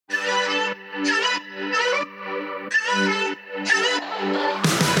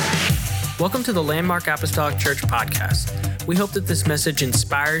Welcome to the Landmark Apostolic Church podcast. We hope that this message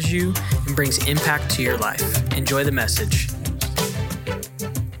inspires you and brings impact to your life. Enjoy the message.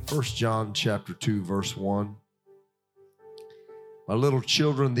 1 John chapter 2, verse 1. My little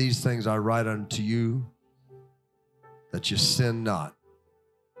children, these things I write unto you, that you sin not.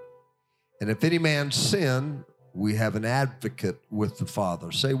 And if any man sin, we have an advocate with the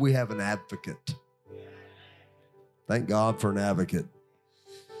Father. Say, we have an advocate. Thank God for an advocate.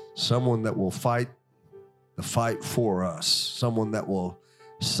 Someone that will fight the fight for us. Someone that will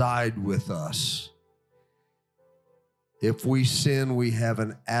side with us. If we sin, we have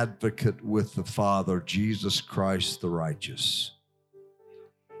an advocate with the Father, Jesus Christ the righteous.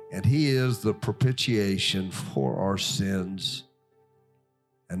 And he is the propitiation for our sins,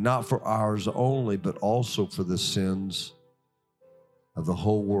 and not for ours only, but also for the sins of the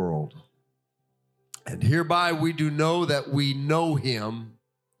whole world. And hereby we do know that we know him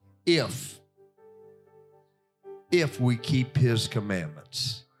if we keep his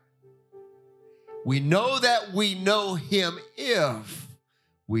commandments. We know that we know him if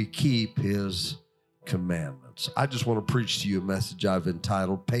we keep his commandments. I just want to preach to you a message I've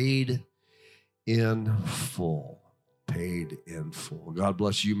entitled, Paid in Full. Paid in full. God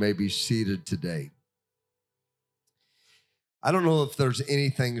bless you. You may be seated today. I don't know if there's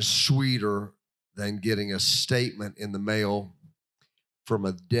anything sweeter than getting a statement in the mail from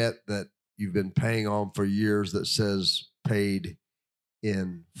a debt that you've been paying on for years that says paid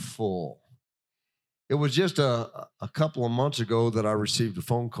in full. It was just a couple of months ago that I received a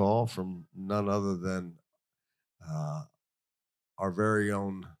phone call from none other than our very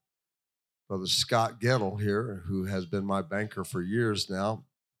own Brother Scott Gettle here, who has been my banker for years now.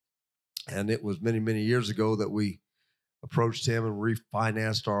 And it was many, many years ago that we approached him and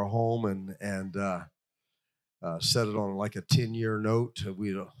refinanced our home and set it on like a 10-year note.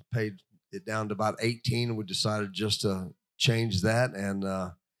 We paid it down to about 18, and we decided just to change that and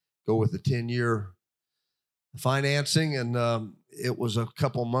go with the 10-year financing. And it was a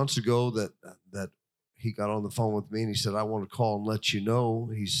couple of months ago that he got on the phone with me, and he said, I want to call and let you know.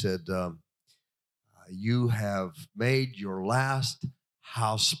 He said, you have made your last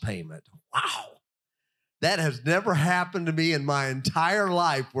house payment. Wow. That has never happened to me in my entire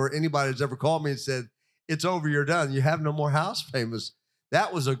life where anybody has ever called me and said, it's over, you're done. You have no more house payments.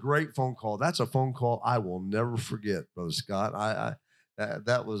 That was a great phone call. That's a phone call I will never forget, Brother Scott.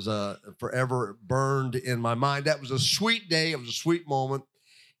 That was forever burned in my mind. That was a sweet day. It was a sweet moment.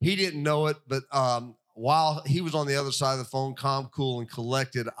 He didn't know it, but while he was on the other side of the phone, calm, cool, and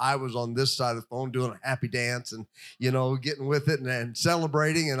collected, I was on this side of the phone doing a happy dance and, getting with it and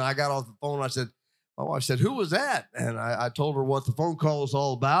celebrating. And I got off the phone. And I said, my wife said, who was that? And I told her what the phone call was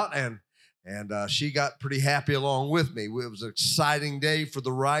all about. And she got pretty happy along with me. It was an exciting day for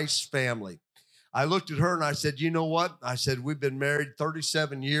the Rice family. I looked at her and I said, you know what? I said, we've been married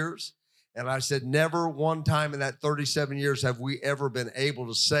 37 years. And I said, never one time in that 37 years have we ever been able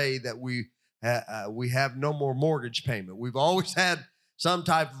to say that we have no more mortgage payment. We've always had some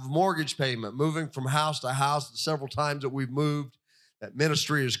type of mortgage payment, moving from house to house. Several times that we've moved, that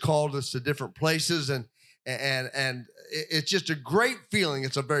ministry has called us to different places. And it's just a great feeling.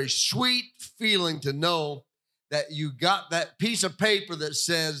 It's a very sweet feeling to know that you got that piece of paper that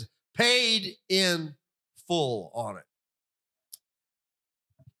says paid in full on it.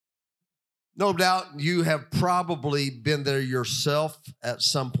 No doubt you have probably been there yourself at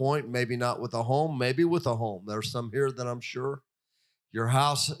some point, maybe not with a home, maybe with a home. There's some here that I'm sure your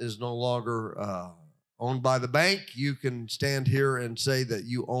house is no longer owned by the bank. You can stand here and say that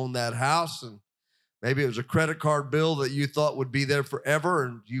you own that house, and maybe it was a credit card bill that you thought would be there forever,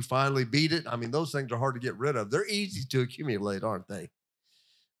 and you finally beat it. I mean, those things are hard to get rid of. They're easy to accumulate, aren't they?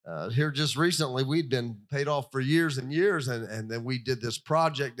 Here just recently, we'd been paid off for years and years, and then we did this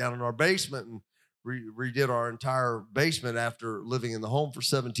project down in our basement and redid our entire basement after living in the home for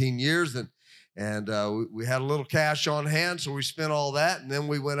 17 years. And we had a little cash on hand, so we spent all that, and then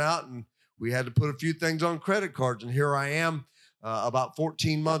we went out and we had to put a few things on credit cards. And here I am, about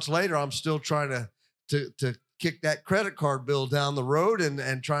 14 months later, I'm still trying to kick that credit card bill down the road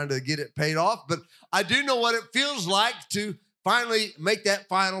and trying to get it paid off. But I do know what it feels like to finally make that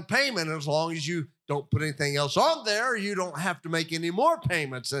final payment. As long as you don't put anything else on there, you don't have to make any more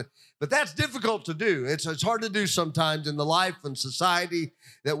payments. But that's difficult to do. It's hard to do sometimes in the life and society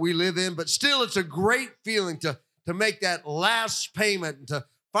that we live in. But still, it's a great feeling to make that last payment and to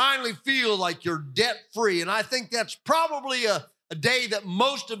finally feel like you're debt-free. And I think that's probably a day that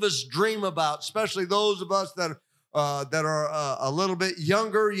most of us dream about, especially those of us that are a little bit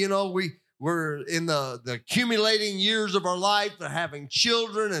younger. We're in the accumulating years of our life, having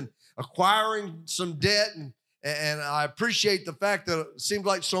children, and acquiring some debt. And I appreciate the fact that it seems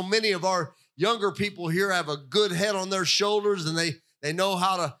like so many of our younger people here have a good head on their shoulders, and they know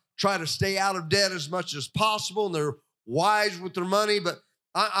how to try to stay out of debt as much as possible, and they're wise with their money. But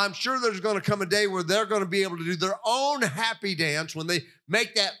I'm sure there's going to come a day where they're going to be able to do their own happy dance when they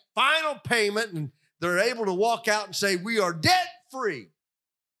make that final payment and they're able to walk out and say, we are debt free.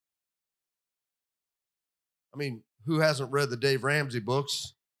 I mean, who hasn't read the Dave Ramsey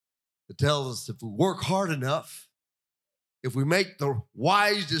books that tells us if we work hard enough, if we make the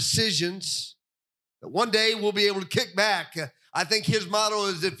wise decisions, that one day we'll be able to kick back. I think his motto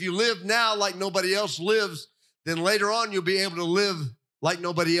is, if you live now like nobody else lives, then later on you'll be able to live like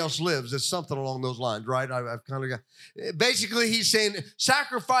nobody else lives. It's something along those lines, right? I've kind of got, basically he's saying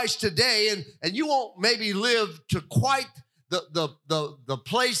sacrifice today and you won't maybe live to quite the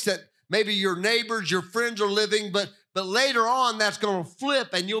place that maybe your neighbors, your friends are living, but later on that's going to flip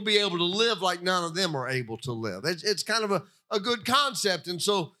and you'll be able to live like none of them are able to live. It's kind of a good concept. And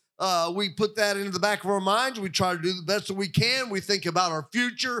so we put that into the back of our minds. We try to do the best that we can. We think about our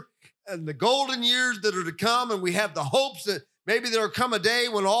future and the golden years that are to come, and we have the hopes that maybe there'll come a day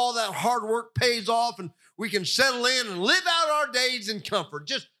when all that hard work pays off and we can settle in and live out our days in comfort.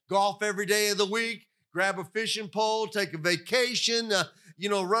 Just golf every day of the week, grab a fishing pole, take a vacation,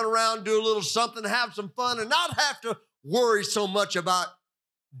 run around, do a little something, have some fun, and not have to worry so much about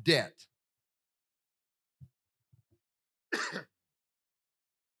debt. I've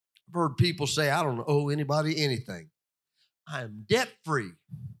heard people say, I don't owe anybody anything. I am debt free.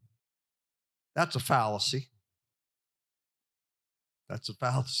 That's a fallacy. That's a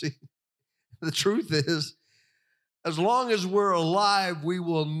fallacy. The truth is, as long as we're alive, we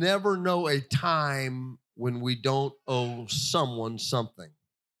will never know a time when we don't owe someone something.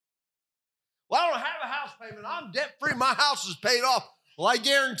 Well, I don't have a house payment. I'm debt free. My house is paid off. Well, I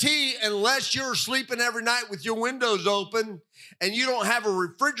guarantee, unless you're sleeping every night with your windows open and you don't have a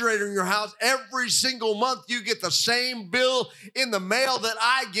refrigerator in your house, every single month you get the same bill in the mail that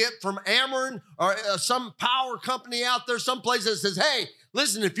I get from Ameren or some power company out there, someplace that says, hey,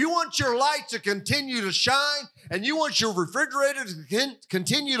 listen, if you want your light to continue to shine and you want your refrigerator to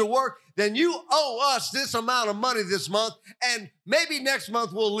continue to work, then you owe us this amount of money this month, and maybe next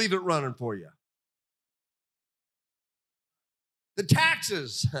month we'll leave it running for you. The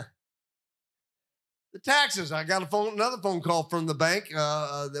taxes. The taxes. I got another phone call from the bank.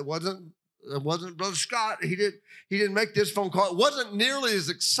 That wasn't Brother Scott. He didn't make this phone call. It wasn't nearly as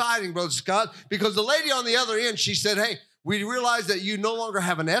exciting, Brother Scott, because the lady on the other end, she said, hey, we realize that you no longer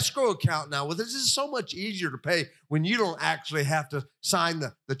have an escrow account now with us. This is so much easier to pay when you don't actually have to sign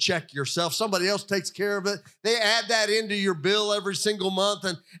the check yourself. Somebody else takes care of it. They add that into your bill every single month,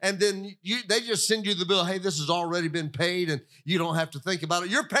 and then they just send you the bill. Hey, this has already been paid, and you don't have to think about it.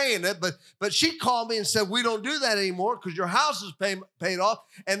 You're paying it, but she called me and said, we don't do that anymore because your house is paid off,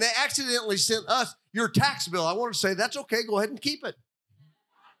 and they accidentally sent us your tax bill. I want to say, that's okay. Go ahead and keep it.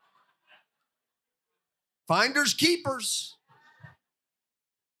 Finders keepers.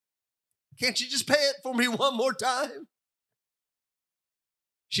 Can't you just pay it for me one more time?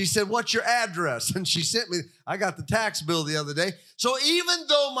 She said, what's your address? And she sent me, I got the tax bill the other day. So even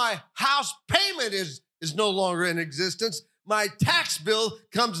though my house payment is no longer in existence, my tax bill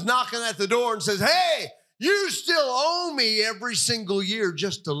comes knocking at the door and says, hey, you still owe me every single year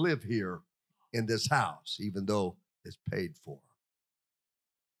just to live here in this house, even though it's paid for.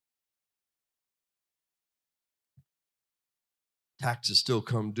 Taxes still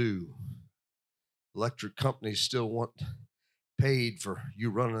come due. Electric companies still want paid for you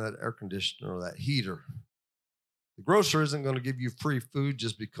running that air conditioner or that heater. The grocer isn't going to give you free food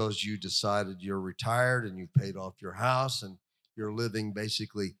just because you decided you're retired and you paid off your house and you're living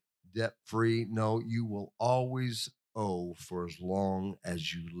basically debt-free. No, you will always owe for as long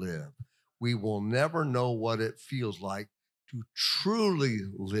as you live. We will never know what it feels like to truly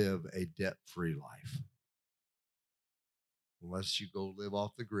live a debt-free life. Unless you go live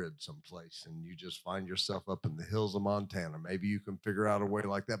off the grid someplace and you just find yourself up in the hills of Montana. Maybe you can figure out a way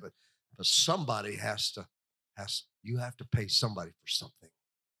like that, but somebody you have to pay somebody for something.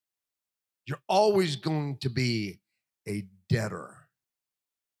 You're always going to be a debtor.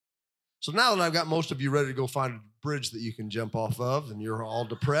 So now that I've got most of you ready to go find a bridge that you can jump off of and you're all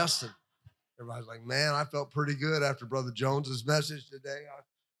depressed and everybody's like, man, I felt pretty good after Brother Jones's message today. I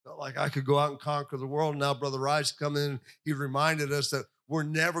felt like I could go out and conquer the world. Now Brother Rice come in, he reminded us that we're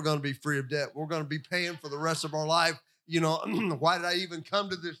never going to be free of debt. We're going to be paying for the rest of our life. You know, why did I even come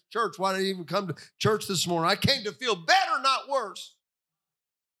to this church? Why did I even come to church this morning? I came to feel better, not worse.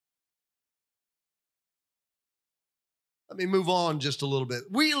 Let me move on just a little bit.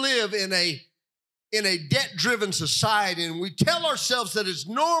 We live in a debt-driven society, and we tell ourselves that it's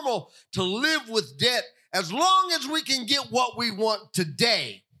normal to live with debt as long as we can get what we want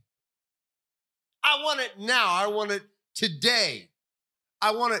today. I want it now. I want it today.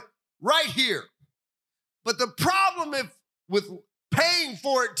 I want it right here. But the problem with paying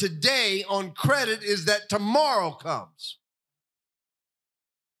for it today on credit is that tomorrow comes.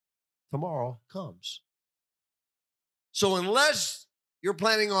 Tomorrow comes. So unless you're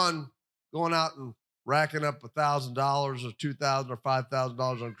planning on going out and racking up $1,000 or $2,000 or $5,000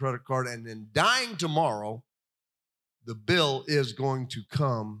 on a credit card and then dying tomorrow, the bill is going to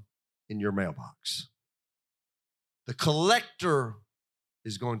come in your mailbox. The collector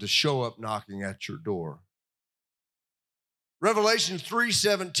is going to show up knocking at your door. Revelation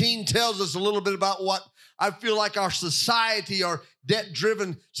 3:17 tells us a little bit about what I feel like our society, our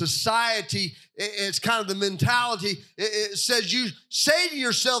debt-driven society, it's kind of the mentality. It says you say to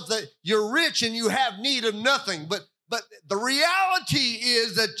yourself that you're rich and you have need of nothing, but the reality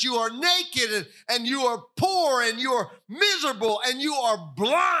is that you are naked and you are poor and you are miserable and you are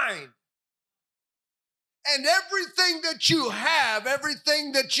blind. And everything that you have,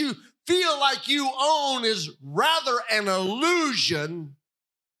 everything that you feel like you own is rather an illusion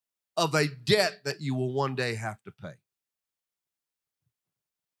of a debt that you will one day have to pay.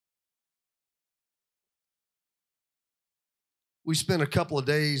 We spent a couple of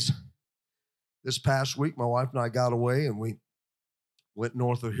days this past week. My wife and I got away and we went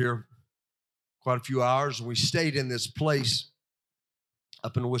north of here quite a few hours, and we stayed in this place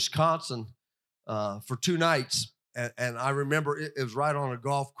up in Wisconsin for 2 nights. And I remember it was right on a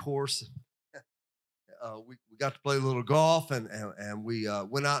golf course. We got to play a little golf, and we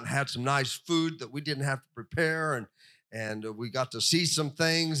went out and had some nice food that we didn't have to prepare, and we got to see some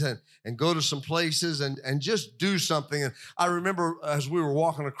things and go to some places and just do something. And I remember as we were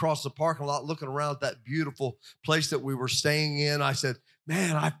walking across the parking lot, looking around at that beautiful place that we were staying in, I said,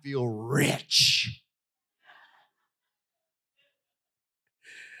 man, I feel rich.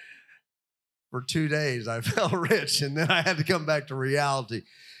 For 2 days, I felt rich, and then I had to come back to reality.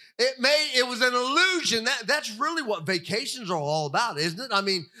 It was an illusion. That's really what vacations are all about, isn't it? I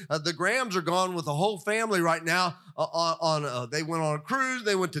mean, the Grahams are gone with the whole family right now. They went on a cruise.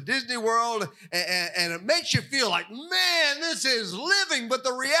 They went to Disney World, and it makes you feel like, man, this is living. But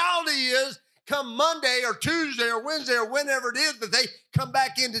the reality is, come Monday or Tuesday or Wednesday or whenever it is that they come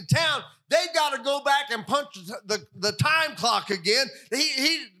back into town, they've got to go back and punch the time clock again.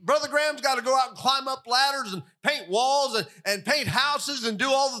 Brother Graham's got to go out and climb up ladders and paint walls and paint houses and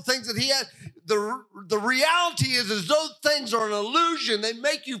do all the things that he has. The reality is those things are an illusion. They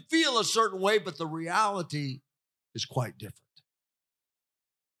make you feel a certain way, but the reality is quite different.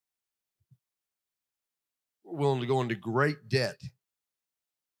 We're willing to go into great debt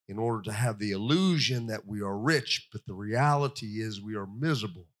in order to have the illusion that we are rich, but the reality is we are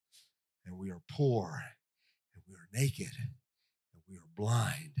miserable and we are poor and we are naked and we are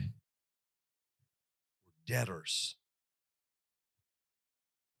blind. We're debtors.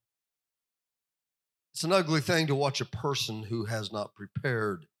 It's an ugly thing to watch a person who has not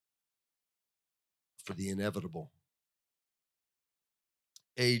prepared for the inevitable.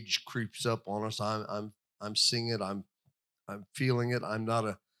 Age creeps up on us. I'm seeing it. I'm feeling it. I'm not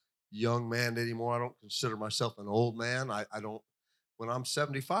a young man anymore. I don't consider myself an old man. I don't. When I'm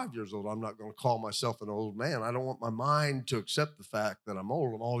 75 years old, I'm not going to call myself an old man. I don't want my mind to accept the fact that I'm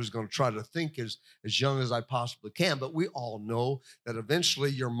old. I'm always going to try to think as young as I possibly can. But we all know that eventually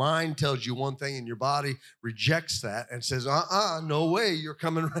your mind tells you one thing and your body rejects that and says, no way, you're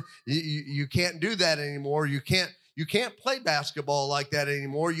coming. You can't do that anymore. You can't play basketball like that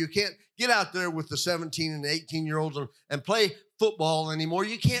anymore. You can't get out there with the 17 and 18-year-olds and play football anymore.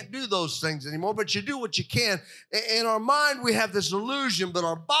 You can't do those things anymore, but you do what you can. In our mind, we have this illusion, but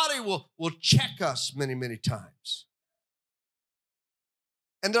our body will check us many, many times.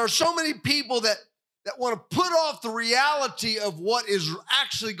 And there are so many people that want to put off the reality of what is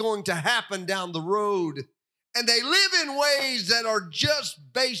actually going to happen down the road. And they live in ways that are just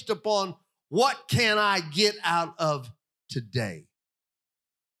based upon what can I get out of today.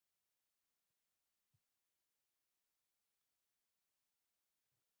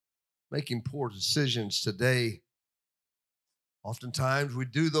 Making poor decisions today. Oftentimes we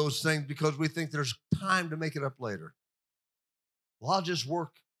do those things because we think there's time to make it up later. Well, I'll just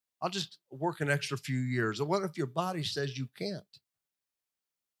work an extra few years. Or what if your body says you can't?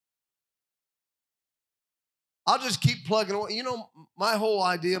 I'll just keep plugging away. You know, my whole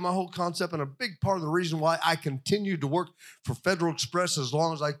idea, my whole concept, and a big part of the reason why I continued to work for Federal Express as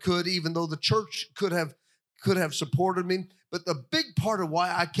long as I could, even though the church could have could have supported me. But the big part of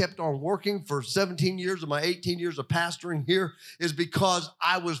why I kept on working for 17 years of my 18 years of pastoring here is because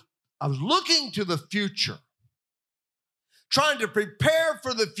I was looking to the future, trying to prepare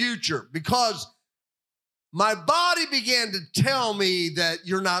for the future, because my body began to tell me that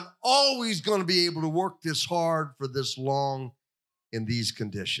you're not always going to be able to work this hard for this long in these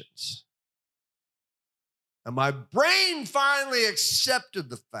conditions. And my brain finally accepted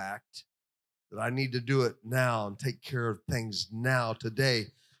the fact that I need to do it now and take care of things now, today,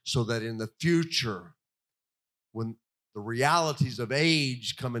 so that in the future, when the realities of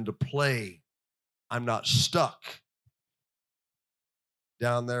age come into play, I'm not stuck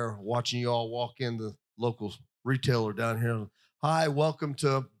down there watching you all walk in the local retailer down here. Hi, welcome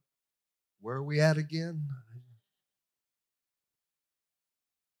to, where are we at again?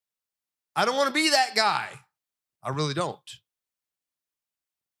 I don't want to be that guy. I really don't.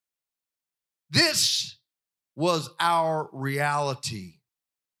 This was our reality,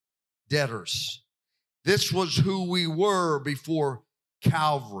 debtors. This was who we were before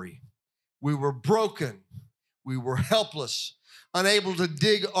Calvary. We were broken. We were helpless, unable to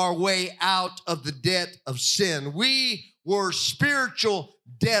dig our way out of the debt of sin. We were spiritual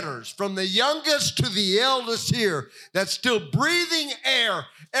debtors, from the youngest to the eldest here, that's still breathing air,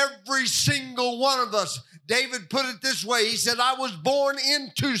 every single one of us. David put it this way. He said, I was born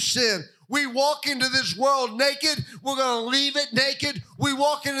into sin. We walk into this world naked. We're going to leave it naked. We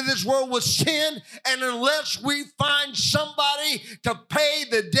walk into this world with sin, and unless we find somebody to pay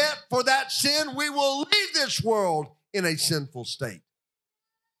the debt for that sin, we will leave this world in a sinful state.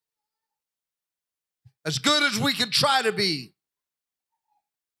 As good as we could try to be,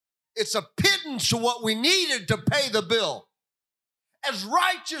 it's a pittance to what we needed to pay the bill. As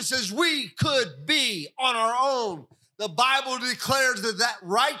righteous as we could be on our own, the Bible declares that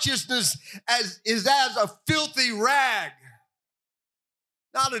righteousness is as a filthy rag.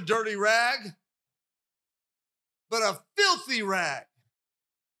 Not a dirty rag, but a filthy rag.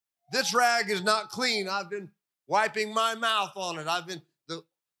 This rag is not clean. I've been wiping my mouth on it. The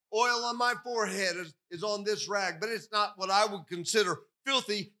oil on my forehead is on this rag, but it's not what I would consider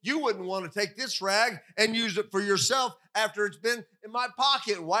filthy. You wouldn't want to take this rag and use it for yourself after it's been in my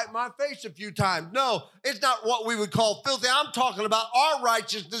pocket and wipe my face a few times. No, it's not what we would call filthy. I'm talking about our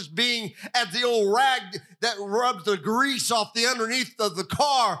righteousness being as the old rag that rubs the grease off the underneath of the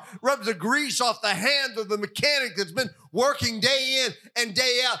car, rubs the grease off the hands of the mechanic that's been working day in and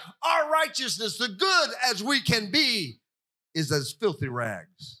day out. Our righteousness, the good as we can be, is as filthy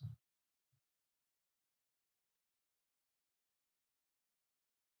rags.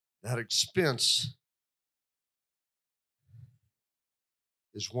 That expense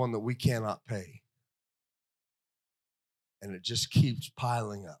is one that we cannot pay. And it just keeps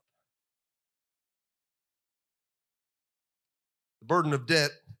piling up. The burden of debt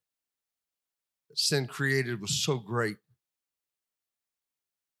that sin created was so great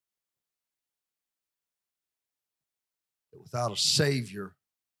that without a Savior,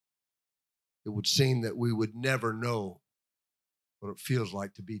 it would seem that we would never know what it feels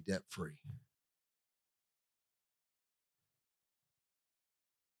like to be debt-free.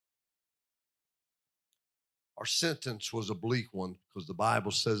 Our sentence was a bleak one because the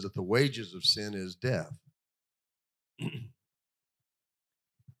Bible says that the wages of sin is death.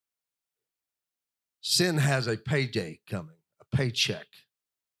 Sin has a payday coming, a paycheck.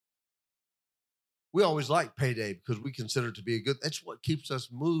 We always like payday because we consider it to be a good, that's what keeps us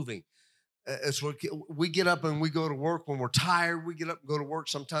moving. It's what we get up and we go to work when we're tired. We get up and go to work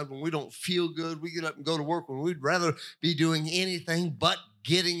sometimes when we don't feel good. We get up and go to work when we'd rather be doing anything but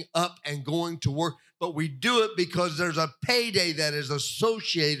getting up and going to work. But we do it because there's a payday that is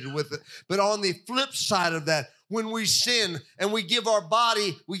associated with it. But on the flip side of that, when we sin and we give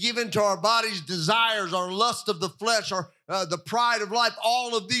into our body's desires, our lust of the flesh, our the pride of life,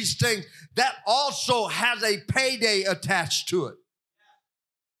 all of these things, that also has a payday attached to it.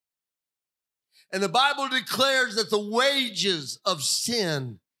 And the Bible declares that the wages of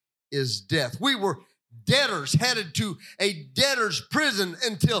sin is death. We were debtors headed to a debtor's prison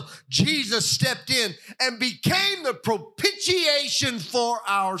until Jesus stepped in and became the propitiation for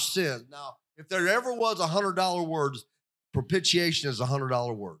our sins. Now, if there ever was $100 words, propitiation is a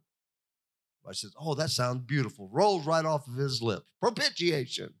 $100 word. I says, oh, that sounds beautiful. Rolls right off of his lips.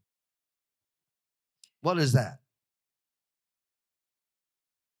 Propitiation. What is that?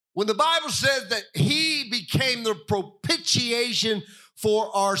 When the Bible says that he became the propitiation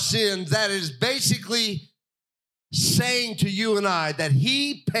for our sins, that is basically saying to you and I that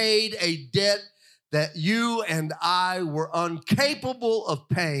he paid a debt that you and I were incapable of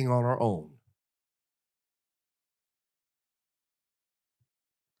paying on our own.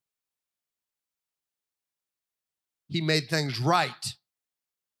 He made things right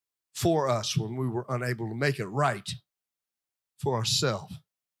for us when we were unable to make it right for ourselves.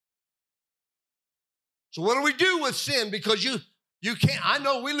 So what do we do with sin? Because you can't, I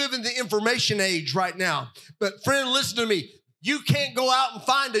know we live in the information age right now, but friend, listen to me. You can't go out and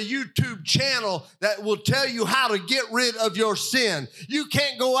find a YouTube channel that will tell you how to get rid of your sin. You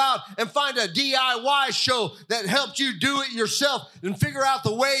can't go out and find a DIY show that helps you do it yourself and figure out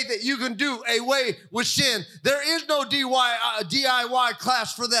the way that you can do away with sin. There is no DIY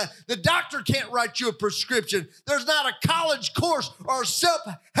class for that. The doctor can't write you a prescription. There's not a college course or a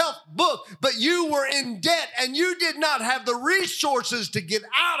self-help book, but you were in debt and you did not have the resources to get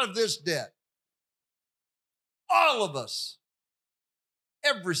out of this debt. All of us.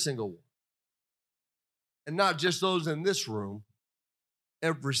 Every single one. And not just those in this room,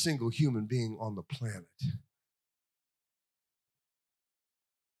 every single human being on the planet.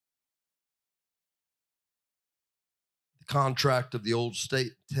 The contract of the Old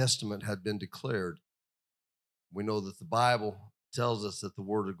Testament had been declared. We know that the Bible tells us that the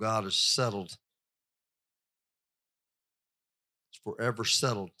Word of God is settled. It's forever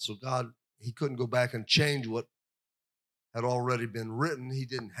settled. So God, He couldn't go back and change what had already been written. He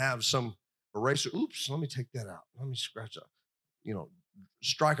didn't have some eraser. Oops, let me take that out. Let me scratch up.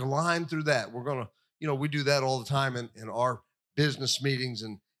 Strike a line through that. We're going to, we do that all the time in our business meetings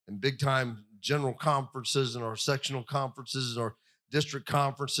and big time general conferences and our sectional conferences and our district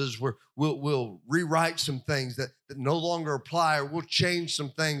conferences where we'll rewrite some things that no longer apply, or we'll change some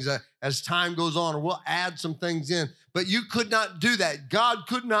things as time goes on, or we'll add some things in. But you could not do that. God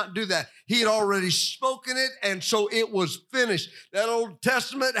could not do that. He had already spoken it, and so it was finished. That Old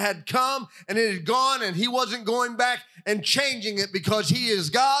Testament had come, and it had gone, and He wasn't going back and changing it because He is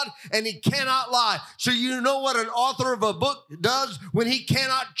God, and He cannot lie. So you know what an author of a book does when he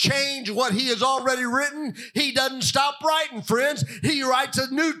cannot change what he has already written? He doesn't stop writing, friends. He writes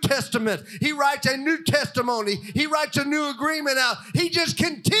a New Testament. He writes a new testimony. He writes a new agreement out. He just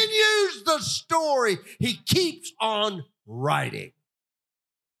continues the story. He keeps on writing.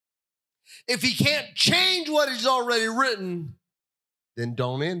 If He can't change what He's already written, then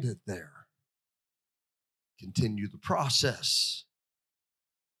don't end it there. Continue the process.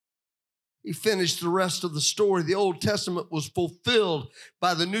 He finished the rest of the story. The Old Testament was fulfilled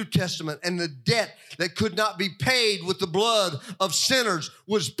by the New Testament, and the debt that could not be paid with the blood of sinners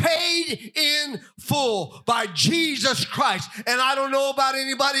was paid in full by Jesus Christ. And I don't know about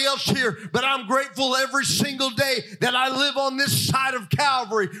anybody else here, but I'm grateful every single day that I live on this side of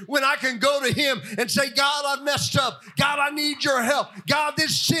Calvary when I can go to Him and say, God, I've messed up. God, I need your help. God,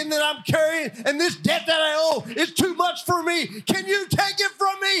 this sin that I'm carrying and this debt that I owe is too much for me. Can you take it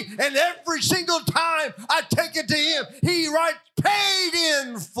from me? And every single time I take it to Him, He writes, paid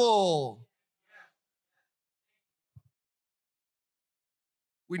in full.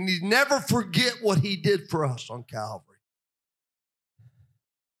 We need never forget what He did for us on Calvary.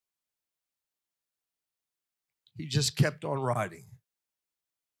 He just kept on writing.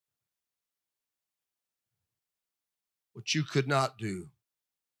 What you could not do,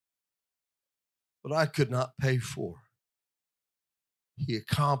 what I could not pay for, He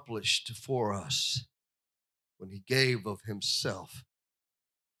accomplished for us when He gave of Himself.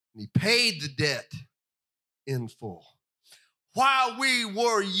 And He paid the debt in full. While we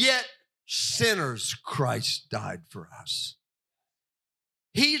were yet sinners, Christ died for us.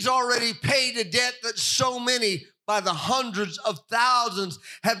 He's already paid a debt that so many, by the hundreds of thousands,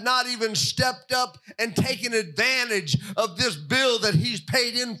 have not even stepped up and taken advantage of this bill that He's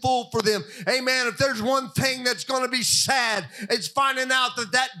paid in full for them. Amen. If there's one thing that's going to be sad, it's finding out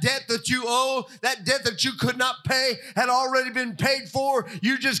that that debt that you owe, that debt that you could not pay, had already been paid for.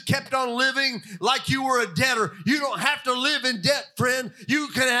 You just kept on living like you were a debtor. You don't have to live in debt, friend. You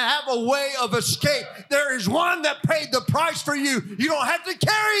can have a way of escape. There is one that paid the price for you. You don't have to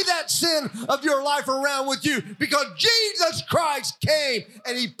carry that sin of your life around with you, because Jesus Christ came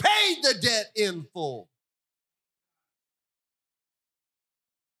and He paid the debt in full.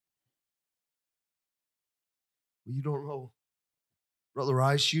 You don't know, Brother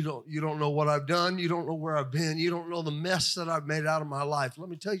Rice, you don't know what I've done. You don't know where I've been. You don't know the mess that I've made out of my life. Let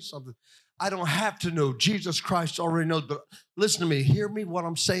me tell you something. I don't have to know. Jesus Christ already knows. But listen to me. Hear me what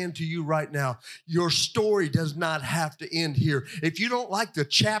I'm saying to you right now. Your story does not have to end here. If you don't like the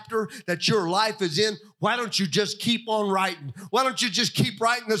chapter that your life is in, Why don't you just keep on writing? Why don't you just keep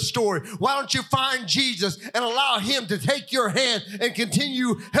writing the story? Why don't you find Jesus and allow him to take your hand and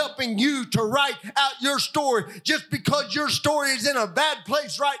continue helping you to write out your story? Just because your story is in a bad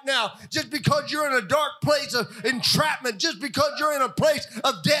place right now, just because you're in a dark place of entrapment, just because you're in a place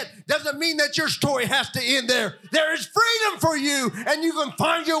of debt, doesn't mean that your story has to end there. There is freedom for you, and you can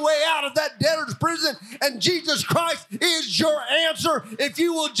find your way out of that debtor's prison, and Jesus Christ is your answer if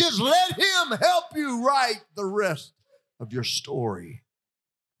you will just let him help you write the rest of your story.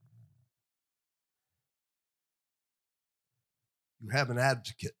 You have an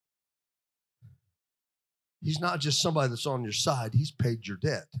advocate. He's not just somebody that's on your side. He's paid your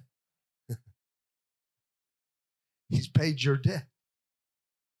debt. He's paid your debt.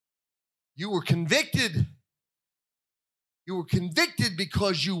 You were convicted. You were convicted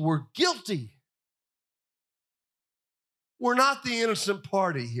because you were guilty. We're not the innocent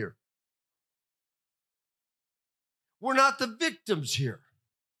party here. We're not the victims here.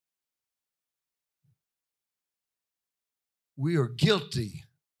 We are guilty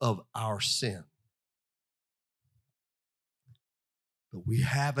of our sin. But we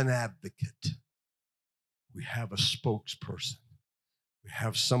have an advocate. We have a spokesperson. We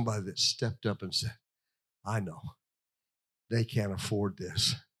have somebody that stepped up and said, I know they can't afford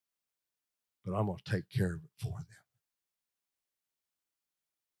this, but I'm going to take care of it for them.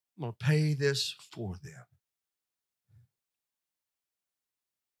 I'm going to pay this for them.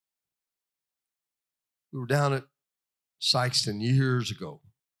 We were down at Sykeston years ago.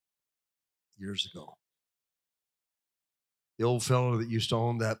 The old fellow that used to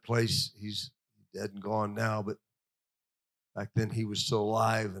own that place, he's dead and gone now, but back then he was still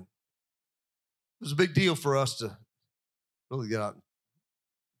alive. And it was a big deal for us to really get out and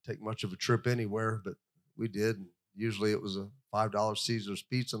take much of a trip anywhere, but we did. And usually it was a $5 Caesar's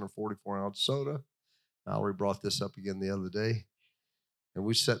pizza and a 44-ounce soda. Mallory brought this up again the other day. And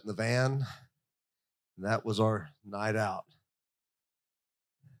we sat in the van, and that was our night out.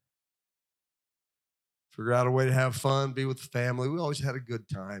 Figure out a way to have fun, be with the family. We always had a good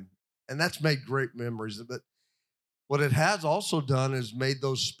time. And that's made great memories. But what it has also done is made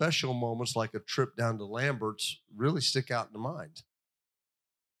those special moments like a trip down to Lambert's really stick out in the mind.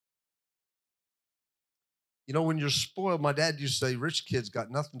 You know, when you're spoiled, my dad used to say, rich kids got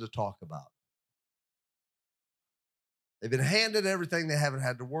nothing to talk about. They've been handed everything. They haven't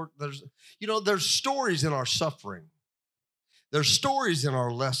had to work. There's stories in our suffering. There's stories in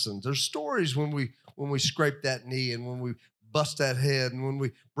our lessons. There's stories when we scrape that knee and when we bust that head and when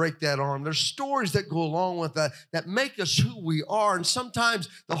we break that arm. There's stories that go along with that make us who we are. And sometimes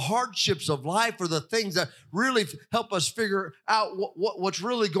the hardships of life are the things that really help us figure out what's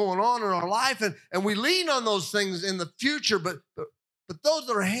really going on in our life. And we lean on those things in the future. But those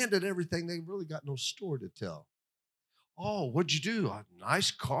that are handed everything, they really got no story to tell. Oh, what'd you do? A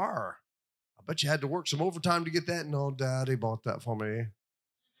nice car. I bet you had to work some overtime to get that. No, Daddy bought that for me.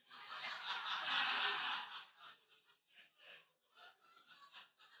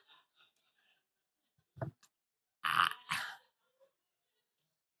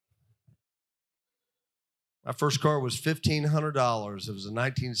 My first car was $1,500. It was a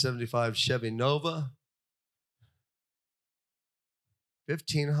 1975 Chevy Nova.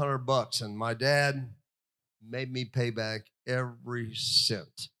 $1,500, and my dad made me pay back every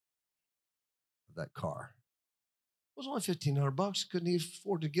cent of that car. It was only $1,500. Couldn't he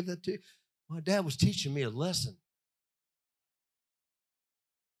afford to give that to you? My dad was teaching me a lesson.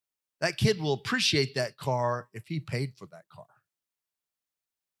 That kid will appreciate that car if he paid for that car.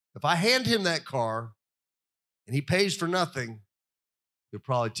 If I hand him that car and he pays for nothing, he'll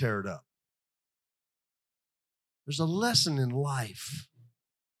probably tear it up. There's a lesson in life.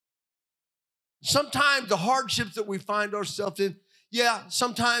 Sometimes the hardships that we find ourselves in,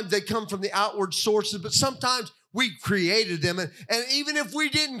 sometimes they come from the outward sources, but sometimes we created them. And even if we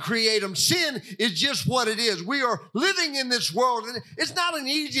didn't create them, sin is just what it is. We are living in this world, and it's not an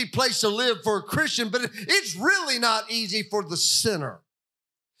easy place to live for a Christian, but it's really not easy for the sinner.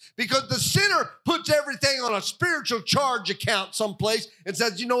 Because the sinner puts everything on a spiritual charge account someplace and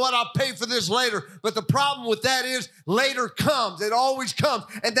says, you know what, I'll pay for this later. But the problem with that is later comes. It always comes.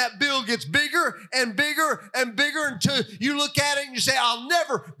 And that bill gets bigger and bigger and bigger until you look at it and you say, I'll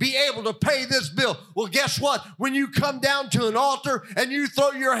never be able to pay this bill. Well, guess what? When you come down to an altar and you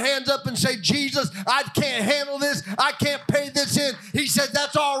throw your hands up and say, Jesus, I can't handle this. I can't pay this in. He said,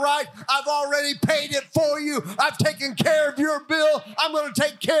 that's all right. I've already paid it for you. I've taken care of your bill. I'm going to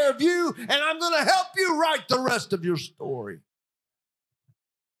take care of you, and I'm going to help you write the rest of your story.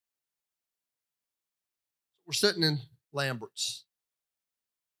 We're sitting in Lambert's.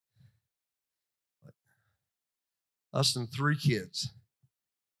 us and 3 kids.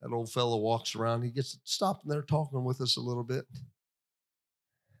 That old fellow walks around. He gets stopping there talking with us a little bit.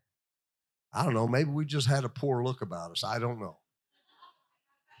 I don't know. Maybe we just had a poor look about us. I don't know.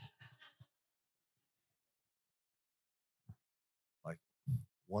 Like,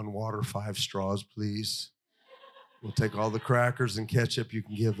 1 water, 5 straws, please. We'll take all the crackers and ketchup you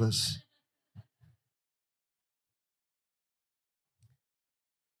can give us.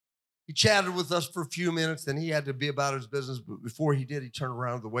 He chatted with us for a few minutes, then he had to be about his business. But before he did, he turned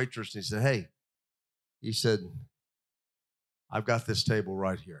around to the waitress and he said, "Hey," he said, "I've got this table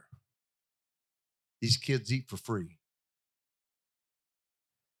right here. These kids eat for free."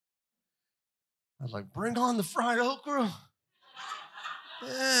 I was like, "Bring on the fried okra."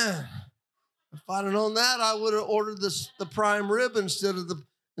 Yeah. If I'd have known that, I would have ordered the prime rib instead of the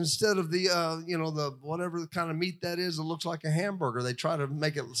the whatever kind of meat that is. It looks like a hamburger. They try to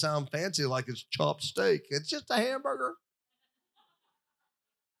make it sound fancy like it's chopped steak. It's just a hamburger.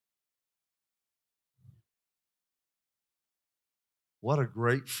 What a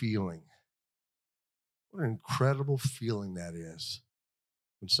great feeling. What an incredible feeling that is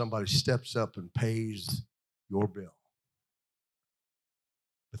when somebody steps up and pays your bill.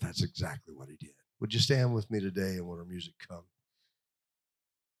 But that's exactly what he did. Would you stand with me today and when our music comes?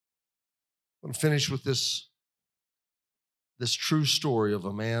 I'm going to finish with this true story of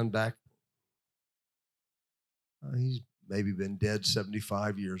a man back. He's maybe been dead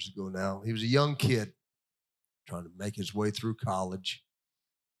 75 years ago now. He was a young kid trying to make his way through college.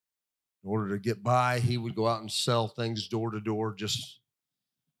 In order to get by, he would go out and sell things door to door, just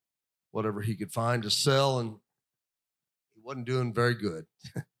whatever he could find to sell, and he wasn't doing very good.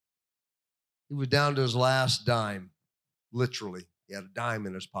 He was down to his last dime, literally. He had a dime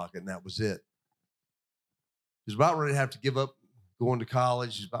in his pocket, and that was it. He was about ready to have to give up going to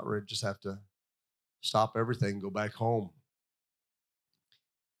college. He was about ready to just have to stop everything and go back home.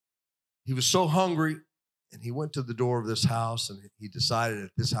 He was so hungry, and he went to the door of this house, and he decided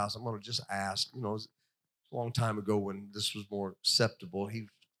at this house, I'm going to just ask. It was a long time ago when this was more acceptable. He was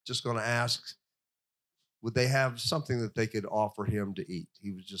just going to ask, would they have something that they could offer him to eat?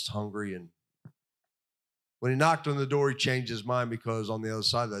 He was just hungry, and when he knocked on the door, he changed his mind because on the other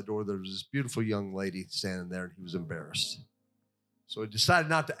side of that door, there was this beautiful young lady standing there, and he was embarrassed. So he decided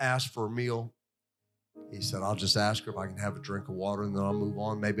not to ask for a meal. He said, I'll just ask her if I can have a drink of water, and then I'll move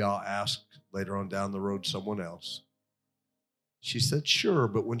on. Maybe I'll ask later on down the road someone else. She said, sure,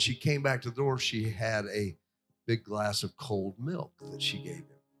 but when she came back to the door, she had a big glass of cold milk that she gave him.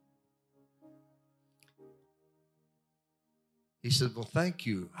 He said, well, thank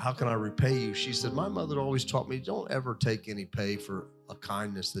you. How can I repay you? She said, my mother always taught me, don't ever take any pay for a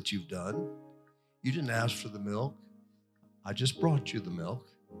kindness that you've done. You didn't ask for the milk. I just brought you the milk.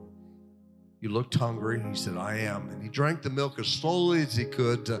 You looked hungry. He said, I am. And he drank the milk as slowly as he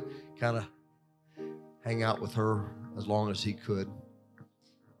could to kind of hang out with her as long as he could.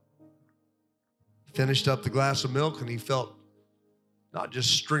 Finished up the glass of milk, and he felt not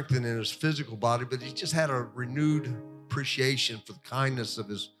just strengthened in his physical body, but he just had a renewed appreciation for the kindness of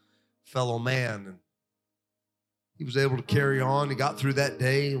his fellow man. And he was able to carry on. He got through that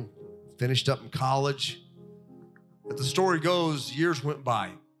day, finished up in college. As the story goes, years went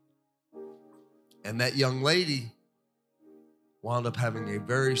by, and that young lady wound up having a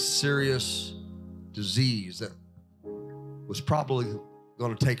very serious disease that was probably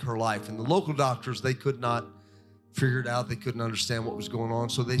going to take her life. And the local doctors, they could not figure it out. They couldn't understand what was going on.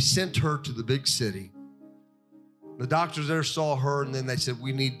 So they sent her to the big city. The doctors there saw her, and then they said,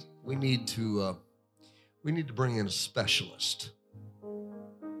 we need to bring in a specialist.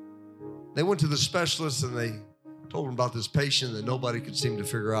 They went to the specialist, and they told him about this patient that nobody could seem to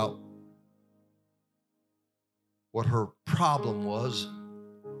figure out what her problem was.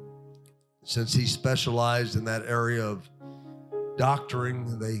 Since he specialized in that area of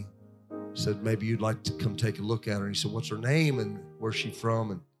doctoring, they said, maybe you'd like to come take a look at her. And he said, what's her name and where's she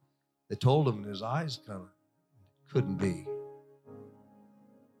from? And they told him, and his eyes kind of couldn't be.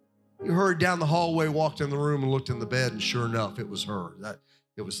 He hurried down the hallway, walked in the room, and looked in the bed, and sure enough, it was her.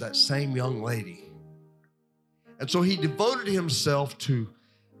 It was that same young lady. And so he devoted himself to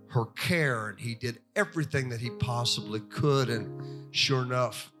her care, and he did everything that he possibly could. And sure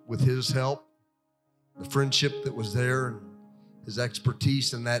enough, with his help, the friendship that was there, and his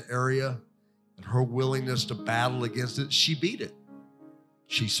expertise in that area, and her willingness to battle against it, she beat it.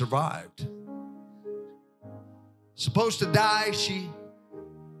 She survived. Supposed to die, she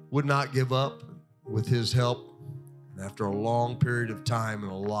would not give up. With his help, and after a long period of time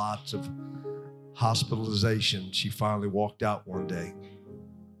and lots of hospitalization, she finally walked out one day.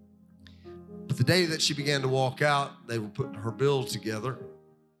 But the day that she began to walk out, they were putting her bills together,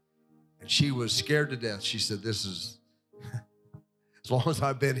 and she was scared to death. She said, this is, as long as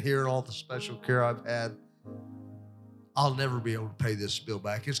I've been here and all the special care I've had, I'll never be able to pay this bill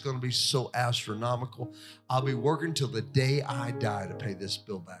back. It's going to be so astronomical. I'll be working till the day I die to pay this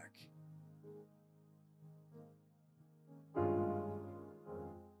bill back.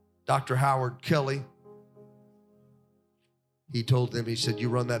 Dr. Howard Kelly, he told them, he said, you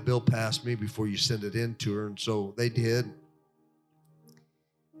run that bill past me before you send it in to her. And so they did.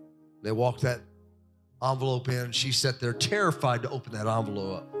 They walked that envelope in, and she sat there terrified to open that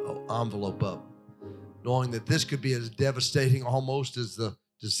envelope up, knowing that this could be as devastating almost as the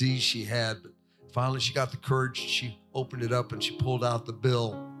disease she had. But finally she got the courage. She opened it up and she pulled out the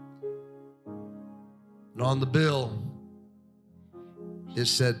bill. And on the bill, it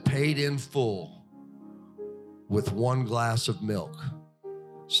said, paid in full with 1 glass of milk.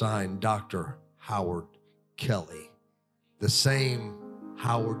 Signed, Dr. Howard Kelly. The same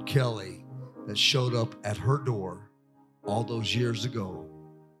Howard Kelly that showed up at her door all those years ago.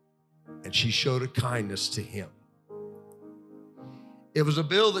 And she showed a kindness to him. It was a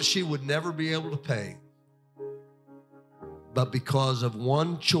bill that she would never be able to pay. But because of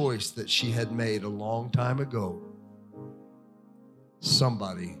one choice that she had made a long time ago,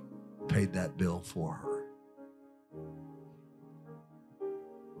 somebody paid that bill for her.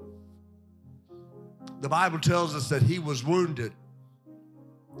 The Bible tells us that he was wounded.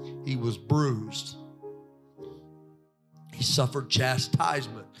 He was bruised. He suffered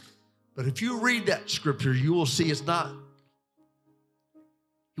chastisement. But if you read that scripture, you will see it's not,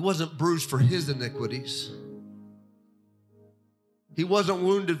 he wasn't bruised for his iniquities. He wasn't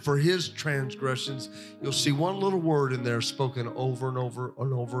wounded for his transgressions. You'll see one little word in there spoken over and over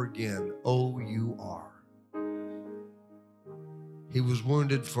and over again. O-U-R. He was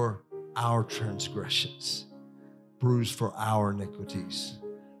wounded for our transgressions, bruised for our iniquities.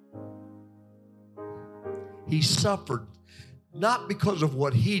 He suffered not because of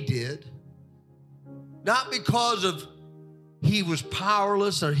what he did, not because of he was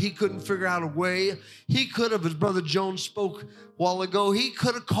powerless or he couldn't figure out a way. He could have, as Brother Jones spoke a while ago, he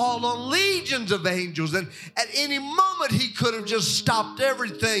could have called on legions of angels, and at any moment he could have just stopped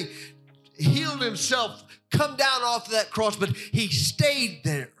everything, healed himself, come down off of that cross, but he stayed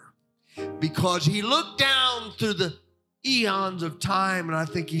there because he looked down through the eons of time, and I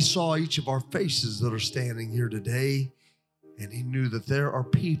think he saw each of our faces that are standing here today, and he knew that there are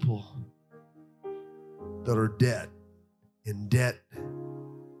people that are in debt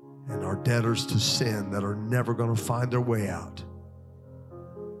and are debtors to sin that are never going to find their way out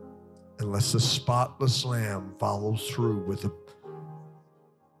unless the spotless Lamb follows through with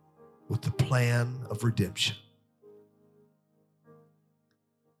the plan of redemption.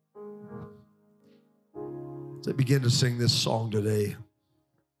 As I begin to sing this song today,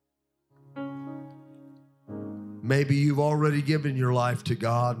 maybe you've already given your life to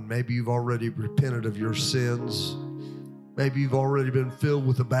God, and maybe you've already repented of your sins. Maybe you've already been filled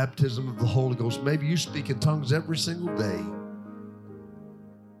with the baptism of the Holy Ghost. Maybe you speak in tongues every single day.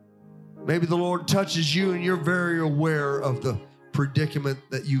 Maybe the Lord touches you and you're very aware of the predicament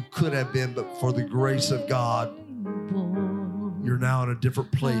that you could have been, but for the grace of God, you're now in a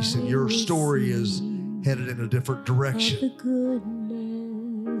different place and your story is headed in a different direction.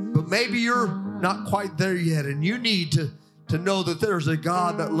 But maybe you're not quite there yet, and you need to know that there's a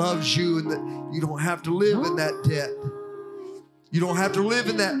God that loves you and that you don't have to live in that debt. You don't have to live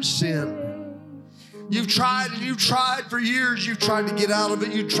in that sin. You've tried and you've tried for years. You've tried to get out of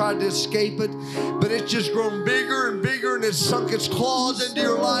it. You've tried to escape it. But it's just grown bigger and bigger, and it's sunk its claws into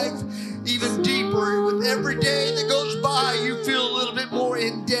your life even deeper. With every day that goes by, you feel a little bit more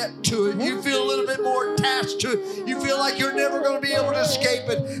in debt to it. You feel a little bit more attached to it. You feel like you're never going to be able to escape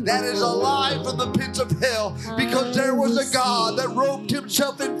it. That is a lie from the pits of hell, because there was a God that robed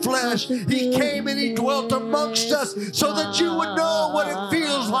himself in flesh. He came and he dwelt amongst us so that you would know what it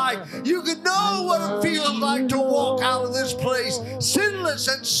feels like. You could know what it feels like to walk out of this place sinless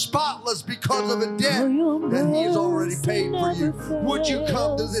and spotless because of a debt that he has already paid for you. Would you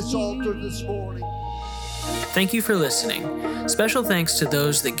come to this altar this morning? Thank you for listening. Special thanks to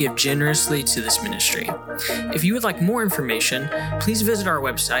those that give generously to this ministry. If you would like more information, please visit our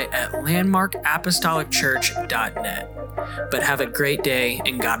website at landmarkapostolicchurch.net. But have a great day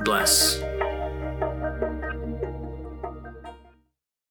and God bless.